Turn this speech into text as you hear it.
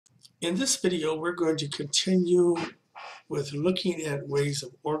In this video, we're going to continue with looking at ways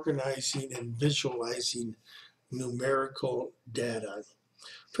of organizing and visualizing numerical data.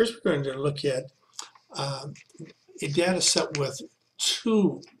 First, we're going to look at a data set with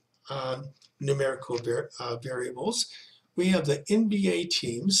two numerical variables. We have the NBA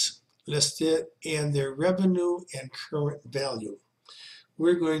teams listed and their revenue and current value.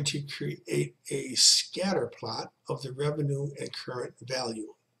 We're going to create a scatter plot of the revenue and current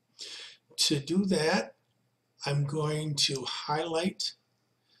value. To do that, I'm going to highlight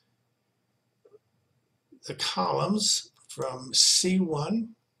the columns from C1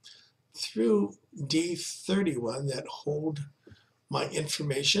 through D31 that hold my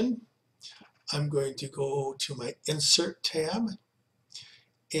information. I'm going to go to my Insert tab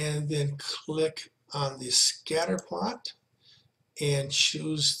and then click on the scatter plot and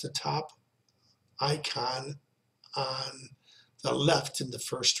choose the top icon on the left in the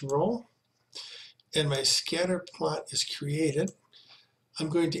first row. And my scatter plot is created. I'm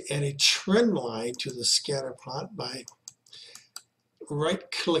going to add a trend line to the scatter plot by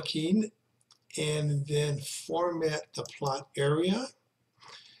right-clicking and then format the plot area,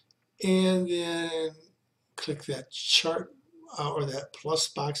 and then click that chart or that plus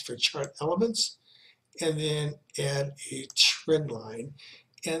box for chart elements, and then add a trend line,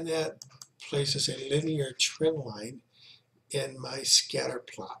 and that places a linear trend line in my scatter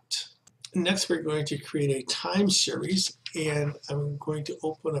plot. Next, we're going to create a time series, and I'm going to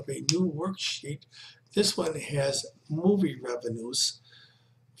open up a new worksheet. This one has movie revenues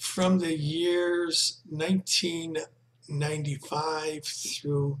from the years 1995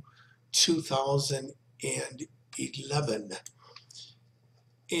 through 2011.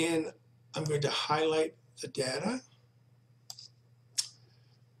 And I'm going to highlight the data,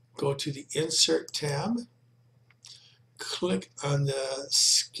 go to the Insert tab, click on the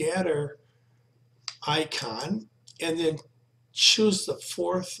scatter icon, and then choose the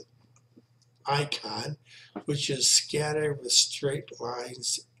fourth icon, which is scatter with straight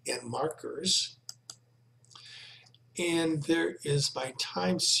lines and markers. And there is my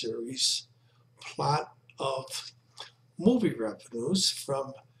time series plot of movie revenues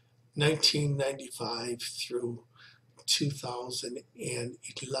from 1995 through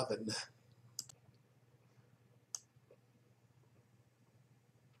 2011.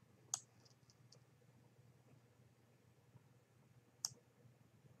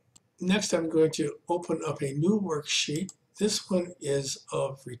 Next, I'm going to open up a new worksheet. This one is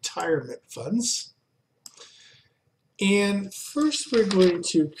of retirement funds. And first, we're going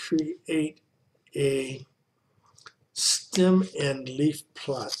to create a stem and leaf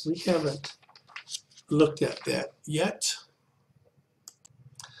plot. We haven't looked at that yet.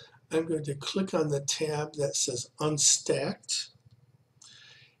 I'm going to click on the tab that says Unstacked.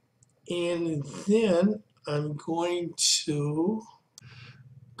 And then I'm going to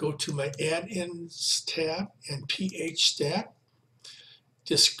go to my Add-ins tab and PHStat,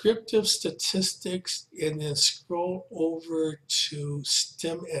 Descriptive Statistics, and then scroll over to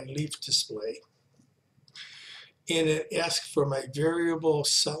Stem and Leaf Display. And it asks for my variable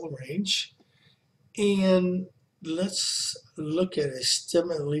cell range. And let's look at a stem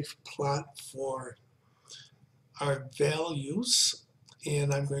and leaf plot for our values.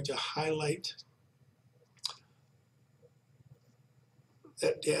 And I'm going to highlight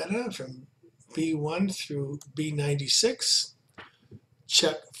that data from B1 through B96.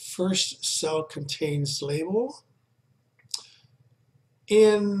 Check first cell contains label.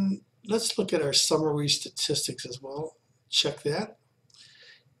 And let's look at our summary statistics as well. Check that.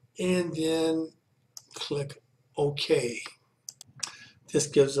 And then click OK. This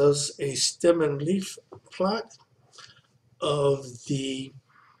gives us a stem and leaf plot of the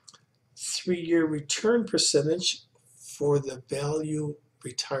 3-year return percentage for the value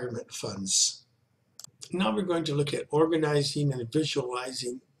retirement funds. Now we're going to look at organizing and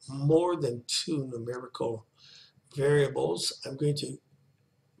visualizing more than two numerical variables. I'm going to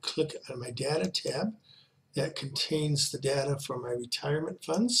click on my Data tab that contains the data for my retirement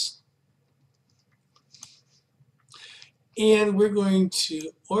funds. And we're going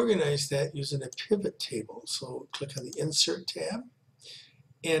to organize that using a pivot table. So click on the Insert tab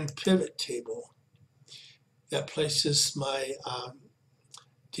and Pivot Table. That places my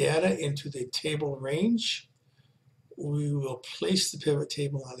data into the table range. We will place the pivot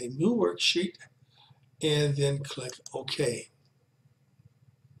table on a new worksheet and then click OK.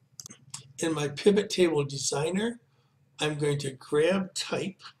 In my pivot table designer, I'm going to grab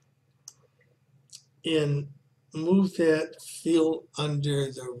type and move that field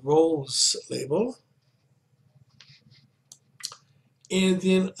under the rows label. And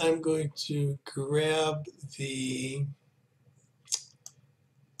then I'm going to grab the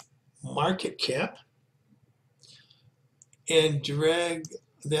market cap and drag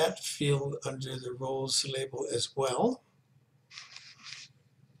that field under the rows label as well.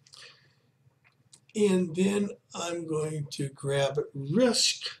 And then I'm going to grab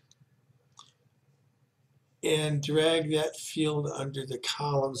risk and drag that field under the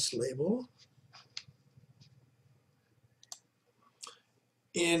columns label.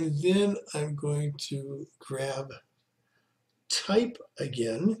 And then I'm going to grab type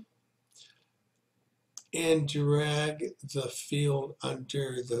again and drag the field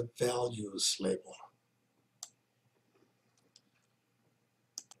under the values label.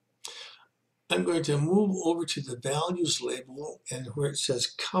 I'm going to move over to the values label, and where it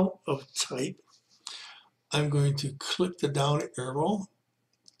says count of type, I'm going to click the down arrow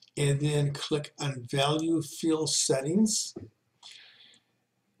and then click on value field settings.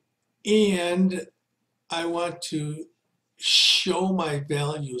 And I want to show my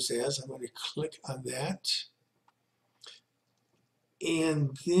values as. I'm going to click on that.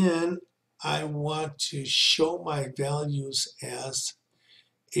 And then I want to show my values as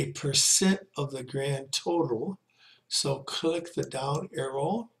a percent of the grand total. So click the down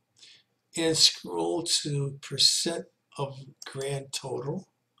arrow and scroll to percent of grand total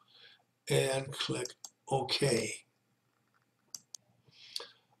and click OK.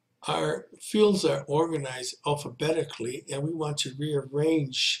 Our fields are organized alphabetically, and we want to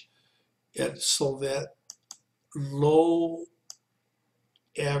rearrange it so that low,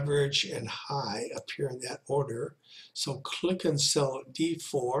 average, and high appear in that order. So click on cell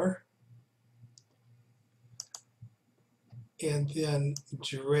D4 and then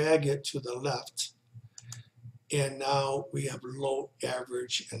drag it to the left. And now we have low,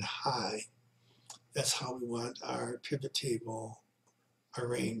 average, and high. That's how we want our pivot table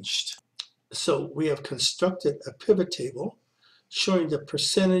arranged. So we have constructed a pivot table showing the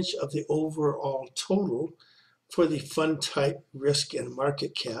percentage of the overall total for the fund type, risk, and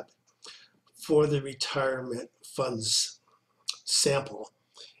market cap for the retirement funds sample.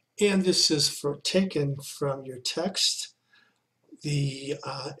 And this is taken from your text, the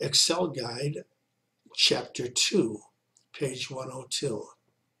Excel guide, chapter 2, page 102.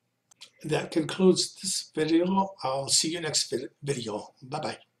 That concludes this video. I'll see you next video.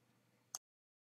 Bye-bye.